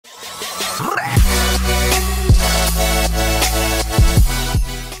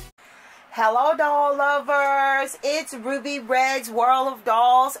Hello doll lovers, it's Ruby Red's World of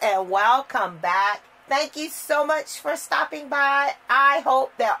Dolls and welcome back. Thank you so much for stopping by. I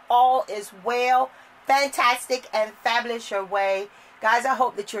hope that all is well, fantastic and fabulous your way. Guys, I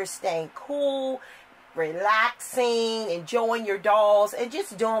hope that you're staying cool, relaxing, enjoying your dolls and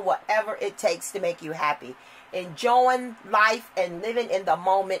just doing whatever it takes to make you happy. Enjoying life and living in the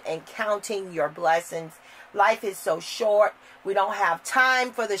moment and counting your blessings. Life is so short. We don't have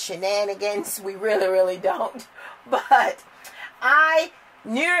time for the shenanigans. We really don't. But I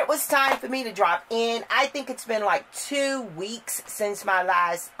knew it was time for me to drop in. I think it's been like 2 weeks since my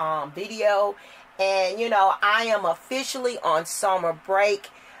last video. And, you know, I am officially on summer break.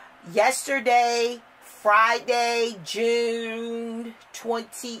 Yesterday, Friday, June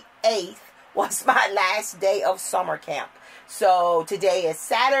 28th, was my last day of summer camp. So today is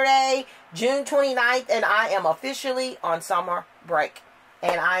Saturday, June 29th, and I am officially on summer break.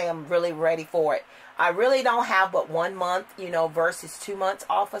 And I am really ready for it. I really don't have but 1 month, you know, versus 2 months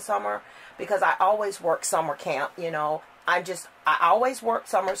off of summer. Because I always work summer camp, you know. I always work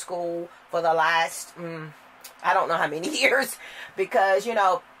summer school for the last, I don't know how many years. Because, you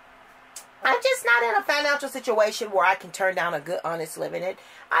know, I'm just not in a financial situation where I can turn down a good, honest living.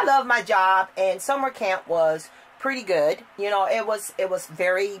 I love my job, and summer camp was pretty good. You know, it was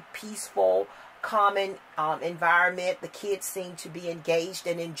very peaceful, calming environment. The kids seemed to be engaged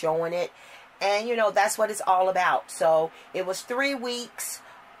and enjoying it, and you know that's what it's all about. So it was 3 weeks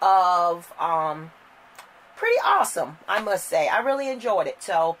of pretty awesome, I must say. I really enjoyed it.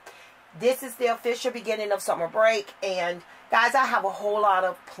 So this is the official beginning of summer break, and guys, I have a whole lot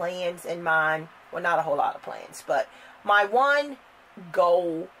of plans in mind. Well, not a whole lot of plans, but my one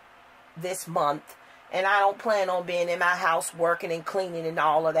goal this month, and I don't plan on being in my house working and cleaning and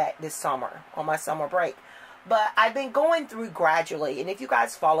all of that this summer on my summer break. But I've been going through gradually, and if you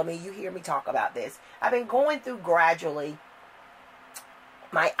guys follow me, you hear me talk about this. I've been going through gradually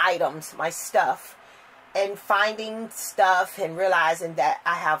my items, my stuff, and finding stuff and realizing that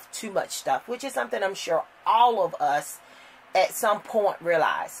I have too much stuff, which is something I'm sure all of us at some point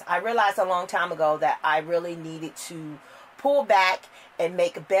realize. I realized a long time ago that I really needed to pull back and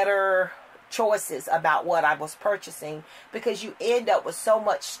make better choices about what I was purchasing, because you end up with so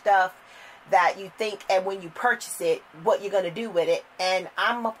much stuff that you think, and when you purchase it, what you're going to do with it. And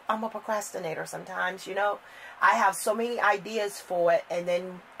I'm a procrastinator sometimes, you know. I have so many ideas for it, and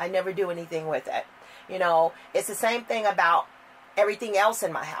then I never do anything with it. You know, it's the same thing about everything else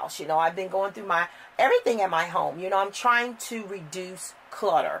in my house. You know, I've been going through everything in my home. You know, I'm trying to reduce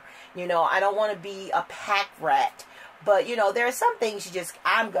clutter. You know, I don't want to be a pack rat. But, you know, there are some things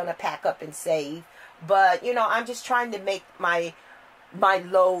I'm going to pack up and save. But, you know, I'm just trying to make my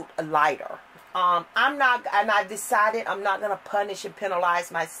load lighter. I've decided I'm not going to punish and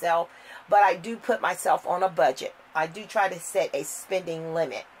penalize myself. But I do put myself on a budget. I do try to set a spending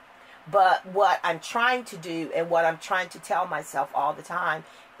limit. But what I'm trying to do, and what I'm trying to tell myself all the time,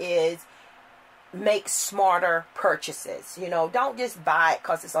 is make smarter purchases. You know, don't just buy it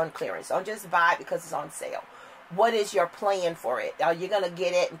because it's on clearance. Don't just buy it because it's on sale. What is your plan for it? Are you going to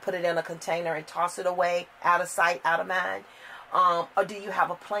get it and put it in a container and toss it away, out of sight, out of mind? Or do you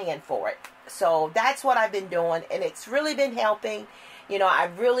have a plan for it? So that's what I've been doing, and it's really been helping. You know, I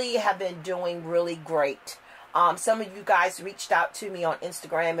really have been doing really great. Some of you guys reached out to me on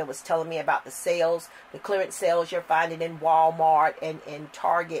Instagram and was telling me about the sales, the clearance sales you're finding in Walmart and in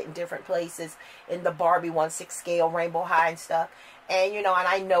Target and different places, in the Barbie 1/6 scale, Rainbow High and stuff. And, you know, and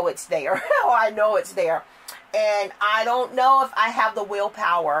I know it's there. I know it's there. And I don't know if I have the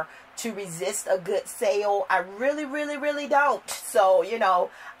willpower to resist a good sale. I really don't. So, you know,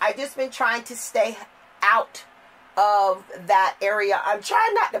 I've just been trying to stay out of that area. I'm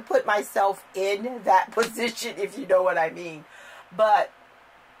trying not to put myself in that position, if you know what I mean. But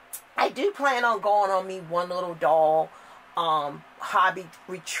I do plan on going on me one little doll hobby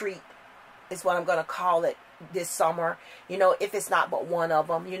retreat is what I'm going to call it this summer. You know, if it's not but one of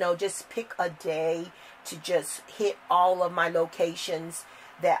them, you know, just pick a day to just hit all of my locations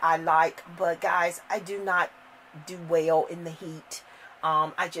that I like. But guys, I do not do well in the heat.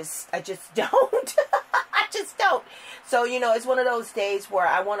 I just don't. I just don't. So, you know, it's one of those days where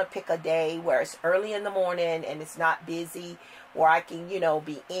I want to pick a day where it's early in the morning and it's not busy, where I can, you know,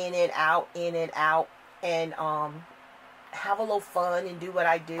 be in and out, and have a little fun and do what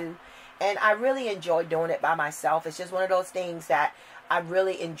I do. And I really enjoy doing it by myself. It's just one of those things that I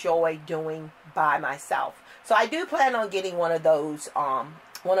really enjoy doing by myself. So I do plan on getting one of those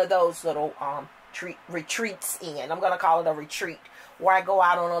little retreats in. I'm going to call it a retreat, where I go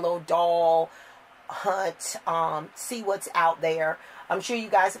out on a little doll hunt, see what's out there. I'm sure you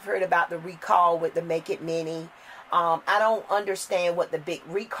guys have heard about the recall with the Make It Mini. I don't understand what the big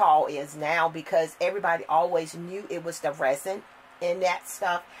recall is now, because everybody always knew it was the resin in that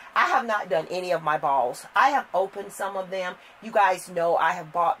stuff. I have not done any of my balls. I have opened some of them. You guys know I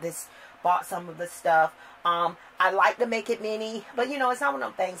have bought some of the stuff. I like to Make It Mini, but you know, it's not one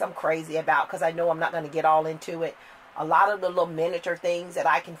of them things I'm crazy about, because I know I'm not going to get all into it. A lot of the little miniature things that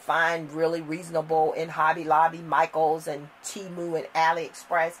I can find really reasonable in Hobby Lobby, Michaels, and Temu and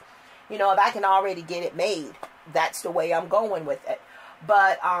AliExpress, you know, if I can already get it made, that's the way I'm going with it.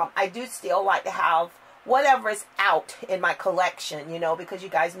 But I do still like to have whatever is out in my collection, you know, because you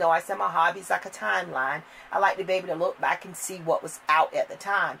guys know I say my hobby's like a timeline. I like to be able to look back and see what was out at the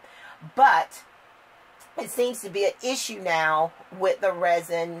time. But it seems to be an issue now with the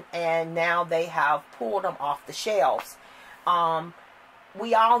resin, and now they have pulled them off the shelves.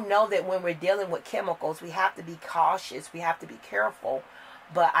 We all know that when we're dealing with chemicals, we have to be cautious, we have to be careful.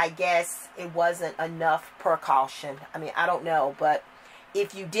 But I guess it wasn't enough precaution. I mean, I don't know. But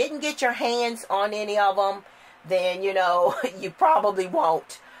if you didn't get your hands on any of them, then, you know, you probably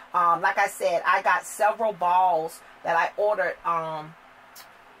won't. Like I said, I got several balls that I ordered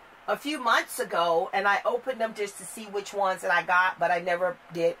a few months ago, and I opened them just to see which ones that I got, but I never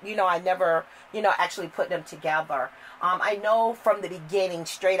did, you know, I never, you know, actually put them together. I know from the beginning,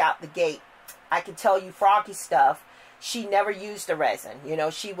 straight out the gate, I can tell you Froggy Stuff, she never used the resin. You know,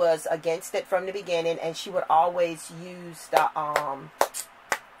 she was against it from the beginning, and she would always use the,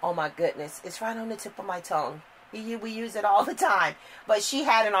 oh my goodness, it's right on the tip of my tongue. We use it all the time. But she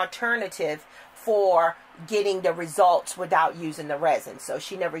had an alternative for getting the results without using the resin, so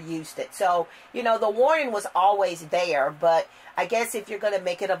she never used it. So, you know, the warning was always there, but I guess if you're going to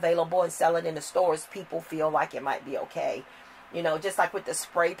make it available and sell it in the stores, people feel like it might be okay. You know, just like with the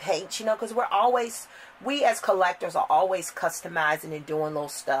spray paint, you know, because we as collectors are always customizing and doing little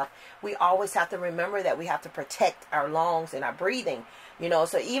stuff. We always have to remember that we have to protect our lungs and our breathing, you know.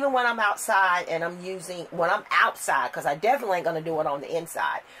 So even when I'm outside and when I'm outside, because I definitely ain't going to do it on the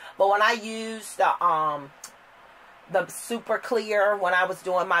inside. But when I use the Super Clear, when I was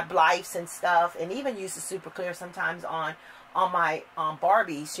doing my Blythes and stuff, and even use the Super Clear sometimes on my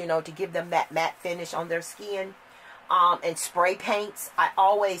Barbies, you know, to give them that matte finish on their skin. And spray paints, I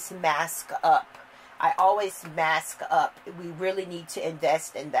always mask up. We really need to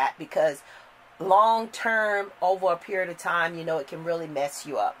invest in that, because long term, over a period of time, you know, it can really mess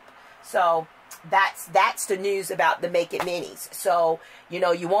you up. So that's the news about the Make It Minis. So, you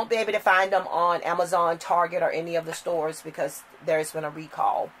know, you won't be able to find them on Amazon, Target, or any of the stores, because there's been a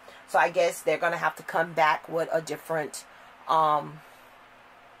recall. So I guess they're going to have to come back with a different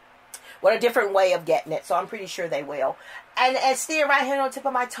way of getting it. So I'm pretty sure they will. And still right here on the tip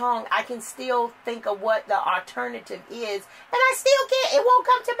of my tongue, I can still think of what the alternative is. And I still can't. It won't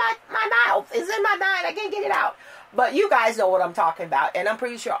come to my mouth. It's in my mind. I can't get it out. But you guys know what I'm talking about. And I'm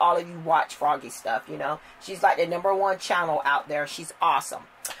pretty sure all of you watch Froggy Stuff, you know. She's like the #1 channel out there. She's awesome.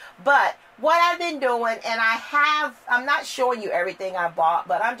 But what I've been doing, and I'm not showing you everything I bought,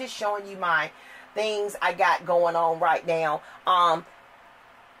 but I'm just showing you my things I got going on right now.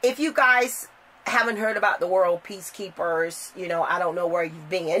 If you guys haven't heard about the World Peacekeepers, you know, I don't know where you've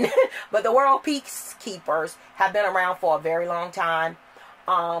been, but the World Peacekeepers have been around for a very long time.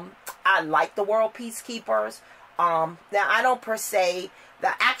 I like the World Peacekeepers. Now, I don't per se,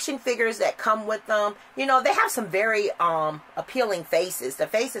 the action figures that come with them, you know, they have some very appealing faces. The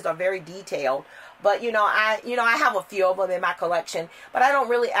faces are very detailed, but you know, I have a few of them in my collection, but I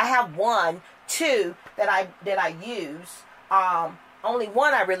have 1, 2 that I use. Only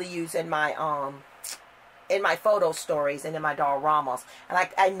one I really use in my photo stories and in my Dollramas. And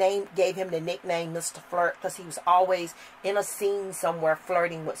I gave him the nickname Mr. Flirt, because he was always in a scene somewhere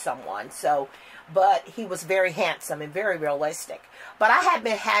flirting with someone. So, but he was very handsome and very realistic. But I have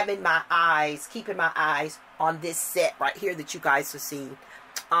been keeping my eyes on this set right here that you guys have seen.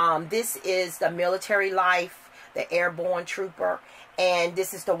 This is the Military Life, the Airborne Trooper. And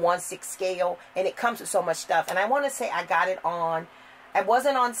this is the 1/6 scale. And it comes with so much stuff. And I want to say I got it on... It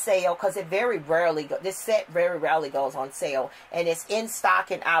wasn't on sale, because this set very rarely goes on sale. And it's in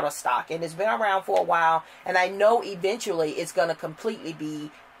stock and out of stock. And it's been around for a while. And I know eventually it's going to completely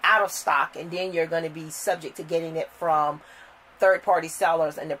be out of stock. And then you're going to be subject to getting it from third-party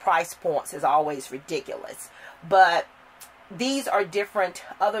sellers. And the price points is always ridiculous. But these are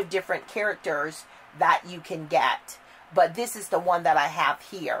other different characters that you can get. But this is the one that I have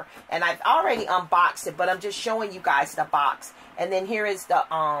here. And I've already unboxed it, but I'm just showing you guys the box. And then here is the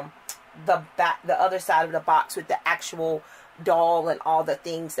other side of the box with the actual doll and all the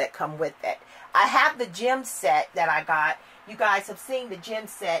things that come with it. I have the gem set that I got. You guys have seen the gem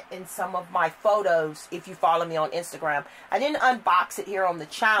set in some of my photos if you follow me on Instagram. I didn't unbox it here on the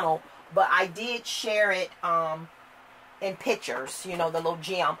channel, but I did share it in pictures, you know, the little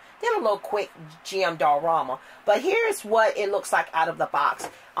gem. Did a little quick gem dollrama. But here's what it looks like out of the box.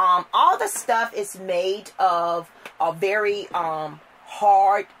 All the stuff is made of a very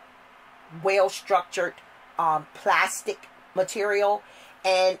hard, well-structured plastic material.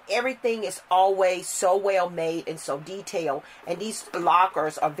 And everything is always so well made and so detailed. And these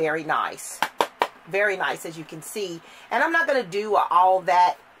lockers are very nice. Very nice, as you can see. And I'm not going to do all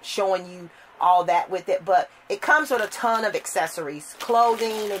that, showing you all that with it. But it comes with a ton of accessories.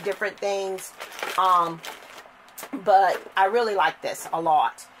 Clothing and different things. But I really like this a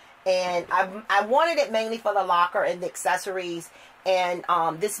lot. And I wanted it mainly for the locker and the accessories. And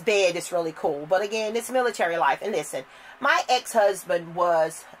this bed is really cool. But again, it's military life. And listen, my ex-husband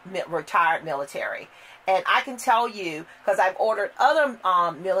was retired military. And I can tell you, because I've ordered other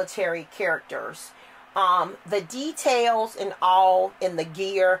military characters, the details and all in the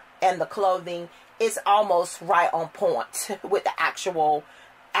gear and the clothing is almost right on point with the actual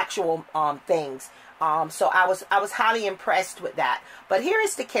things. So I was highly impressed with that. But here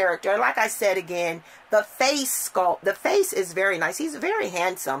is the character. Like I said again, the face sculpt. The face is very nice. He's very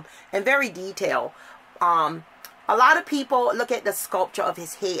handsome and very detailed. A lot of people look at the sculpture of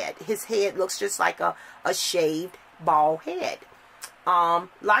his head. His head looks just like a shaved bald head.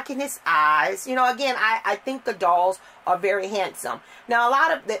 Like in his eyes. You know, again, I think the dolls are very handsome. Now, a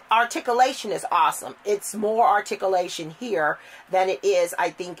lot of the articulation is awesome. It's more articulation here than it is,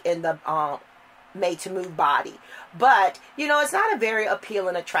 I think, in the Made to Move body. But, you know, it's not a very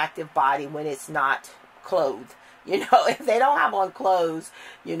appealing, attractive body when it's not clothed. You know, if they don't have on clothes,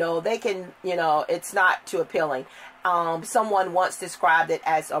 you know, they can, you know, it's not too appealing. Someone once described it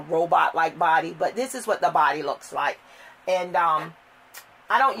as a robot-like body, but this is what the body looks like. And I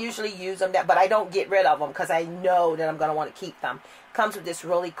don't usually use them, but I don't get rid of them because I know that I'm going to want to keep them. Comes with this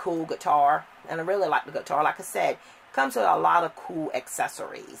really cool guitar, and I really like the guitar. Like I said, comes with a lot of cool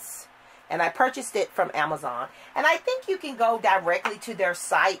accessories. And I purchased it from Amazon. And I think you can go directly to their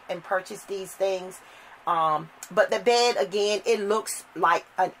site and purchase these things. But the bed, again, it looks like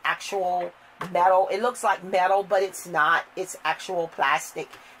an actual metal. It looks like metal, but it's not. It's actual plastic.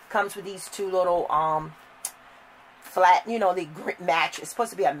 Comes with these two little flat, you know, the mattress. It's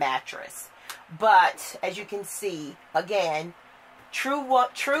supposed to be a mattress. But as you can see, again, true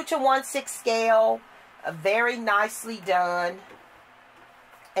to 1/6 scale, very nicely done.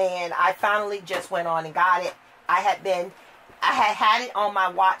 And I finally just went on and got it. I had it on my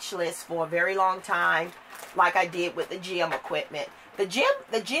watch list for a very long time, like I did with the gym equipment. The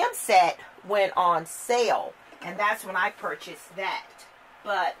gym set went on sale, and that's when I purchased that.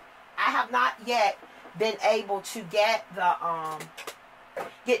 But I have not yet been able to get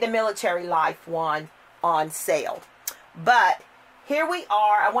the military life one on sale. But here we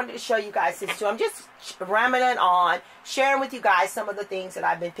are. I wanted to show you guys this too. I'm just rambling on, sharing with you guys some of the things that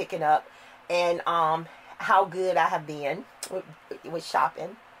I've been picking up, and how good I have been with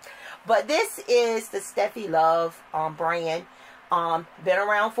shopping. But this is the Steffi Love brand. Been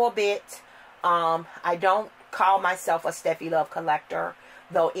around for a bit. I don't call myself a Steffi Love collector,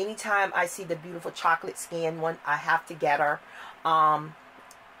 though anytime I see the beautiful chocolate skin one, I have to get her,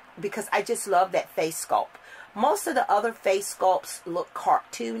 because I just love that face sculpt. Most of the other face sculpts look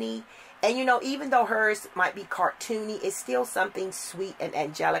cartoony, and you know, even though hers might be cartoony, it's still something sweet and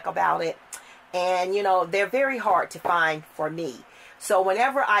angelic about it. And you know, they're very hard to find for me. So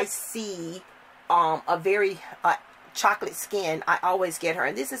whenever I see a very chocolate skin, I always get her.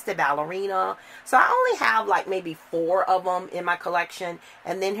 And this is the ballerina. So I only have like maybe 4 of them in my collection.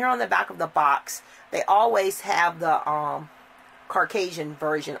 And then here on the back of the box, they always have the Caucasian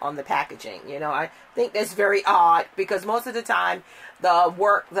version on the packaging. You know, I think that's very odd, because most of the time the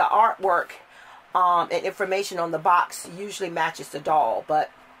artwork and information on the box usually matches the doll.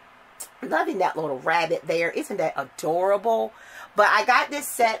 But loving that little rabbit there. Isn't that adorable? But I got this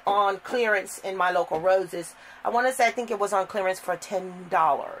set on clearance in my local Roses. I want to say, I think it was on clearance for $10.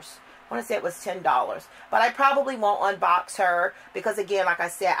 I want to say it was $10. But I probably won't unbox her, because again, like I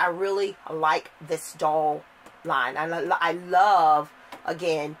said, I really like this doll line. I love,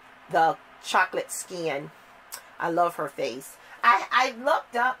 again, the chocolate skin. I love her face. I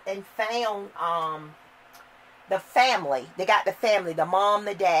looked up and found the family. They got the family, the mom,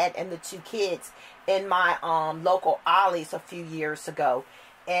 the dad, and the 2 kids in my local Ollie's a few years ago.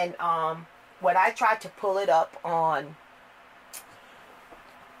 And when I tried to pull it up on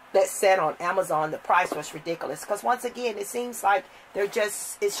that said on Amazon the price was ridiculous. Because once again, it seems like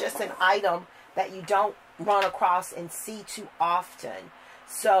it's just an item that you don't run across and see too often.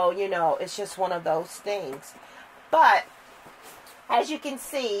 So, you know, it's just one of those things. But as you can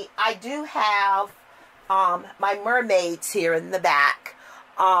see, I do have my mermaids here in the back.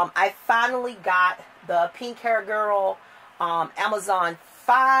 I finally got the Pink Hair Girl. Amazon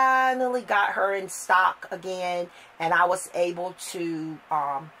finally got her in stock again, and I was able to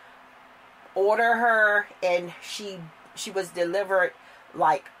order her, and she was delivered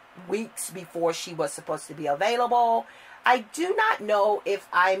like weeks before she was supposed to be available. I do not know if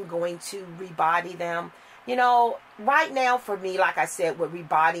I'm going to rebody them. You know, right now for me, like I said, with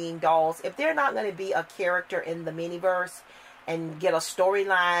rebodying dolls, if they're not going to be a character in the Miniverse and get a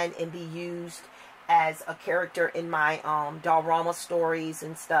storyline and be used as a character in my Dollrama stories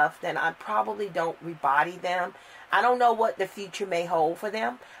and stuff, then I probably don't rebody them. I don't know what the future may hold for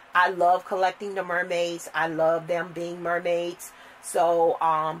them. I love collecting the mermaids. I love them being mermaids. So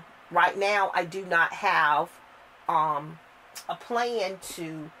right now I do not have a plan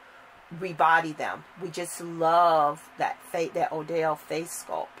to rebody them. We just love that Odell face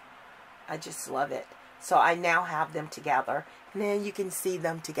sculpt. I just love it. So I now have them together, and then you can see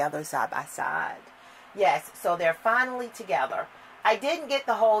them together side by side. Yes, so they're finally together. I didn't get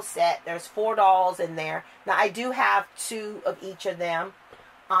the whole set. There's 4 dolls in there. Now I do have 2 of each of them.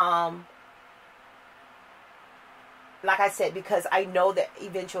 Like I said, because I know that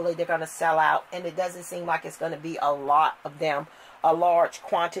eventually they're going to sell out, and it doesn't seem like it's going to be a lot of them, a large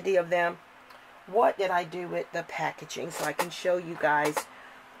quantity of them. What did I do with the packaging so I can show you guys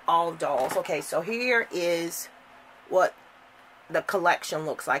all dolls? Okay, so here is what the collection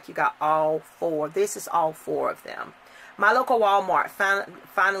looks like. You got all 4. This is all 4 of them. My local Walmart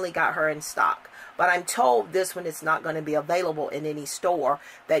finally got her in stock. But I'm told this one is not going to be available in any store.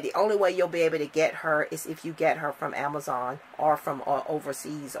 That the only way you'll be able to get her is if you get her from Amazon or from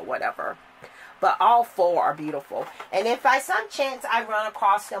overseas or whatever. But all 4 are beautiful. And if by some chance I run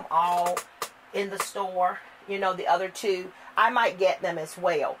across them all in the store, you know, the other 2, I might get them as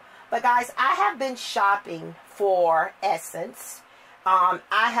well. But guys, I have been shopping for Essence. I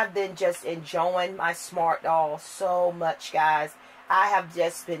have been just enjoying my Smart Doll so much, guys. I have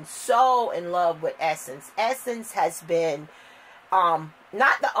just been so in love with Essence. Essence has been not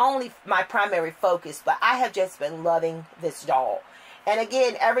the only my primary focus, but I have just been loving this doll. And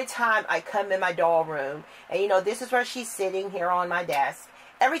again, every time I come in my doll room, and you know, this is where she's sitting here on my desk.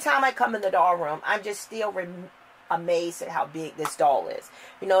 Every time I come in the doll room, I'm just still amazed at how big this doll is.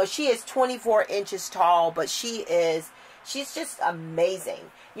 You know, she is 24 inches tall, but she's just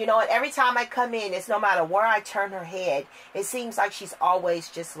amazing. You know, and every time I come in, it's no matter where I turn her head, it seems like she's always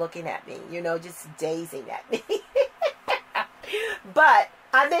just looking at me, you know, just gazing at me. But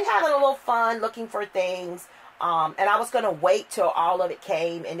I've been having a little fun looking for things. And I was going to wait till all of it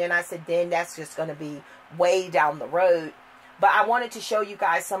came. And then I said, then that's just going to be way down the road. But I wanted to show you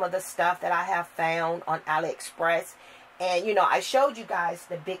guys some of the stuff that I have found on AliExpress. And, you know, I showed you guys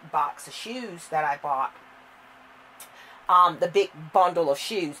the big box of shoes that I bought. The big bundle of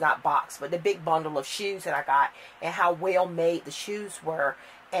shoes, not box, but the big bundle of shoes that I got, and how well made the shoes were,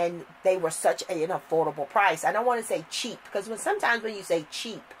 and they were such an affordable price. I don't want to say cheap, because sometimes when you say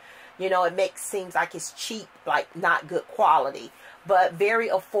cheap, you know, it seems like it's cheap, like not good quality, but very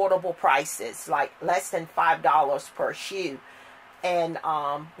affordable prices, like less than $5 per shoe. And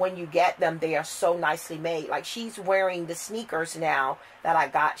when you get them, they are so nicely made. Like, she's wearing the sneakers now that I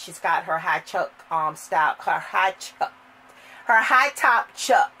got. She's got her high chuck style, her high top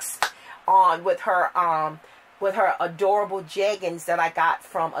chucks on with her adorable jeggings that I got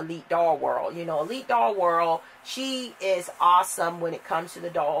from Elite Doll World. You know, Elite Doll World, she is awesome when it comes to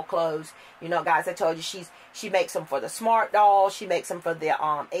the doll clothes. You know, guys, I told you she makes them for the Smart Dolls, she makes them for the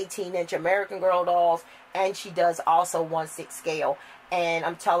 18-inch American Girl dolls, and she does also 1/6 scale. And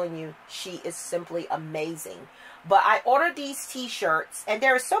I'm telling you, she is simply amazing. But I ordered these t-shirts, and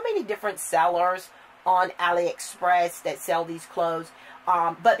there are so many different sellers on AliExpress that sell these clothes.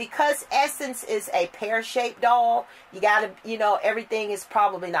 But because Essence is a pear-shaped doll, you gotta, you know, everything is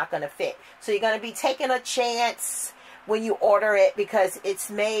probably not going to fit. So you're going to be taking a chance when you order it, because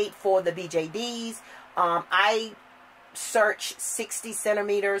it's made for the BJDs. I search 60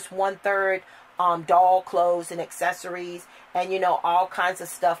 centimeters, 1/3 doll clothes and accessories, and you know, all kinds of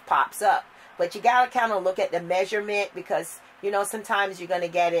stuff pops up. But you gotta kind of look at the measurement, because you know, sometimes you're going to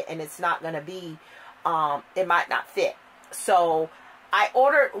get it and it's not going to be it might not fit. So I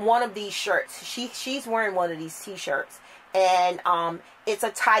ordered one of these shirts. She's wearing one of these t-shirts, and it's a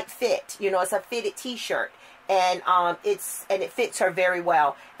tight fit. You know, it's a fitted t-shirt, And it fits her very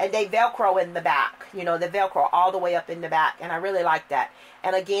well. And they Velcro in the back. You know, they Velcro all the way up in the back. And I really like that.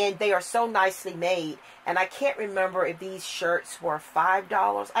 And again, they are so nicely made. And I can't remember if these shirts were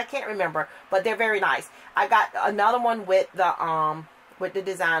 $5. I can't remember. But they're very nice. I got another one with the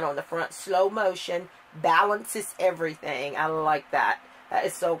design on the front. Slow motion. Balances everything. I like that. That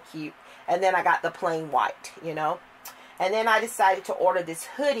is so cute. And then I got the plain white, you know. And then I decided to order this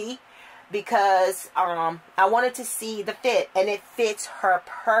hoodie because I wanted to see the fit, and it fits her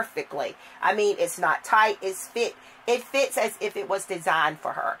perfectly. I mean, it's not tight, it's fit. It fits as if it was designed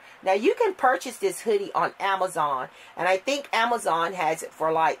for her. Now, you can purchase this hoodie on Amazon, and I think Amazon has it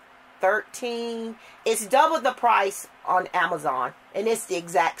for like $13. It's double the price on Amazon, and it's the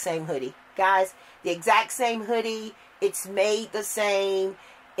exact same hoodie. Guys, the exact same hoodie. It's made the same.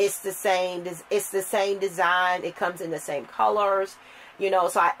 It's the same design. It comes in the same colors. You know,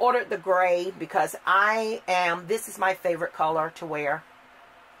 so I ordered the gray because this is my favorite color to wear.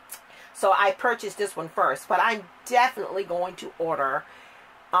 So I purchased this one first. But I'm definitely going to order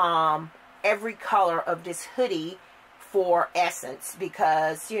every color of this hoodie for Essence.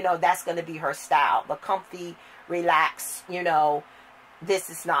 Because, you know, that's going to be her style. The comfy, relaxed, you know,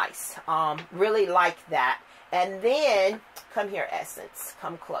 this is nice. Really like that. And then, come here, Essence.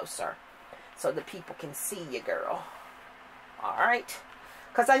 Come closer so the people can see you, girl. Alright.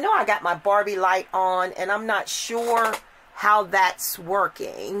 Because I know I got my Barbie light on, and I'm not sure how that's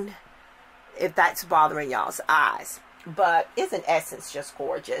working. If that's bothering y'all's eyes. But isn't Essence just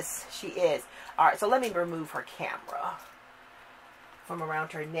gorgeous? She is. Alright, so let me remove her camera from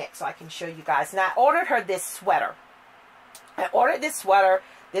around her neck so I can show you guys. Now, I ordered her this sweater. I ordered this sweater.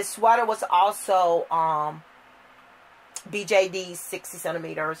 This sweater was also BJD 60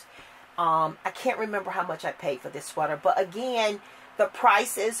 centimeters. I can't remember how much I paid for this sweater. But again, the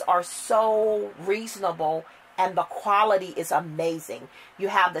prices are so reasonable and the quality is amazing. You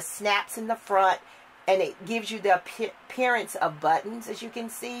have the snaps in the front and it gives you the appearance of buttons, as you can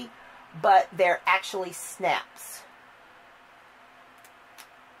see. But they're actually snaps.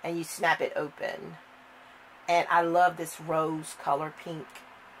 And you snap it open. And I love this rose color pink.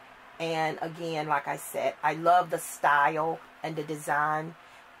 And again, like I said, I love the style and the design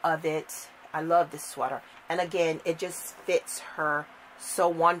of it. I love this sweater. And again, it just fits her so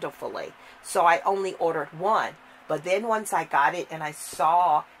wonderfully. So I only ordered one. But then once I got it and I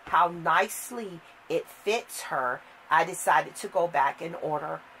saw how nicely it fits her, I decided to go back and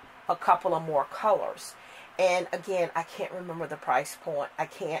order a couple of more colors. And again, I can't remember the price point. I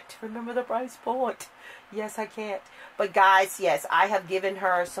can't remember the price point. Yes, I can't. But guys, yes, I have given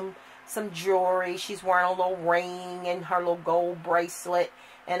her some jewelry. She's wearing a little ring and her little gold bracelet.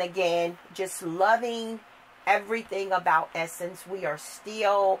 And again, just loving everything about Essence. We are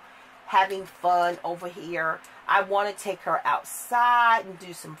still having fun over here. I want to take her outside and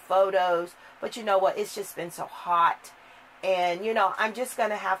do some photos. But you know what? It's just been so hot. And, you know, I'm just going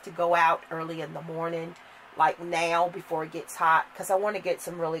to have to go out early in the morning. Like now, before it gets hot. Because I want to get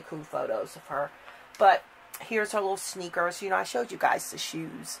some really cool photos of her. But here's her little sneakers. You know, I showed you guys the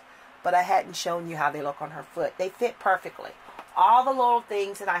shoes. But I hadn't shown you how they look on her foot. They fit perfectly. All the little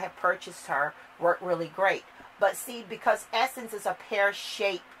things that I have purchased her work really great. But see, because Essence is a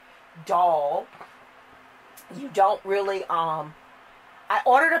pear-shaped doll, you don't really, I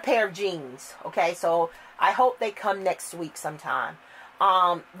ordered a pair of jeans, okay? So I hope they come next week sometime.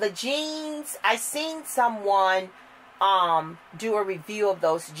 The jeans, I seen someone do a review of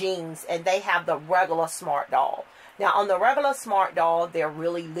those jeans, and they have the regular Smart Doll. Now, on the regular Smart Doll, they're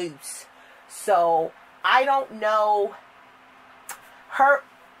really loose. So, I don't know.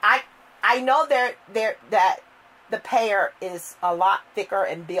 I know that the pair is a lot thicker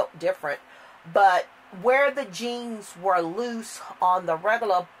and built different. But where the jeans were loose on the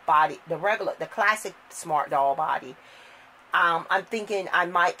regular body, the classic Smart Doll body, I'm thinking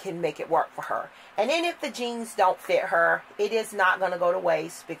I can make it work for her. And then if the jeans don't fit her, it is not going to go to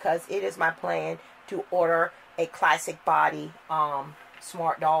waste, because it is my plan to order a classic body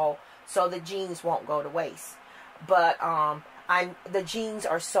Smart Doll, so the jeans won't go to waste. But the jeans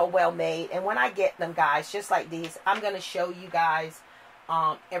are so well made, and when I get them, guys, just like these, I'm going to show you guys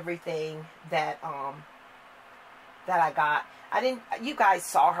everything that I got. You guys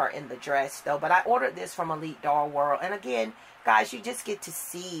saw her in the dress though, but I ordered this from Elite Doll World. And again, guys, you just get to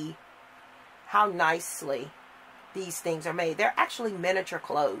see how nicely these things are made. They're actually miniature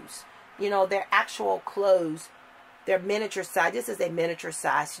clothes. You know, they're actual clothes. They're miniature size. This is a miniature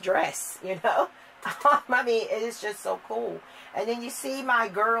size dress, you know. I mean, it is just so cool. And then you see my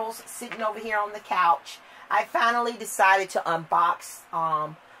girls sitting over here on the couch. I finally decided to unbox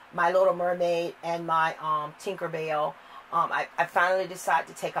my Little Mermaid and my Tinkerbell. I finally decided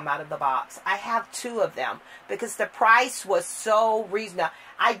to take them out of the box. I have 2 of them because the price was so reasonable.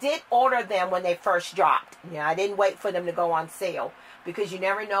 I did order them when they first dropped. I didn't wait for them to go on sale because you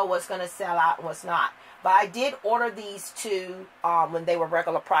never know what's going to sell out and what's not. But I did order these 2 when they were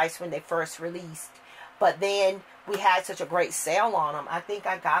regular price when they first released. But then we had such a great sale on them. I think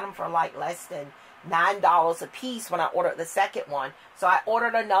I got them for like less than $9 a piece when I ordered the second one. So I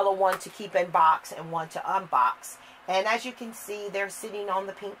ordered another one to keep in box and one to unbox. And as you can see, they're sitting on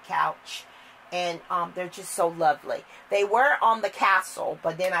the pink couch. And they're just so lovely. They were on the castle,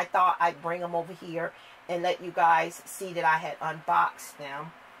 but then I thought I'd bring them over here and let you guys see that I had unboxed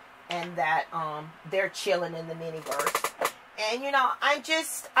them. And that they're chilling in the Miniverse. And, I'm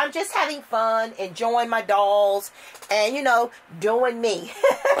just having fun, enjoying my dolls, and, doing me.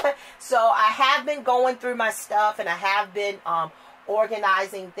 So I have been going through my stuff, and I have been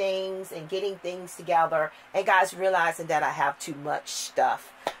organizing things and getting things together, and guys realizing that I have too much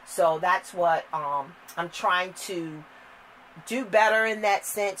stuff. So that's what I'm trying to do better in that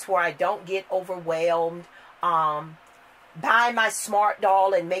sense, where I don't get overwhelmed. Buying my smart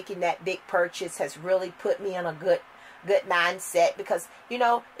doll and making that big purchase has really put me in a good mindset, because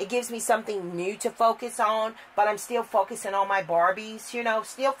it gives me something new to focus on, but I'm still focusing on my Barbies,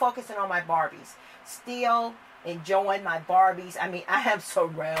 still focusing on my Barbies, still enjoying my Barbies. I mean, I am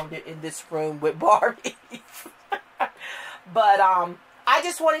surrounded in this room with Barbies. But I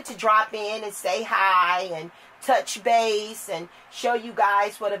just wanted to drop in and say hi and touch base and show you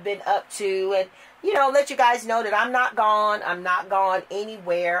guys what I've been up to, and let you guys know that I'm not gone. I'm not gone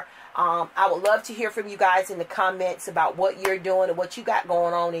anywhere. I would love to hear from you guys in the comments about what you're doing and what you got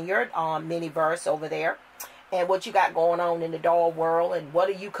going on in your Miniverse over there, and what you got going on in the doll world, and what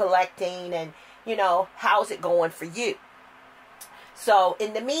are you collecting, and how's it going for you. So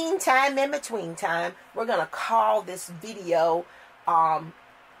in the meantime, in between time, we're gonna call this video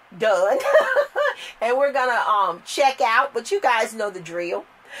done. And we're gonna check out, but you guys know the drill.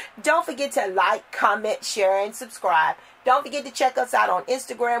 Don't forget to like, comment, share, and subscribe. Don't forget to check us out on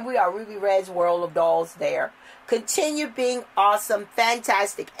Instagram. We are Ruby Red's World of Dolls there. Continue being awesome,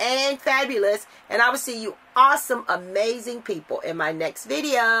 fantastic, and fabulous. And I will see you awesome, amazing people in my next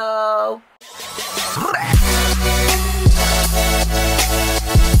video.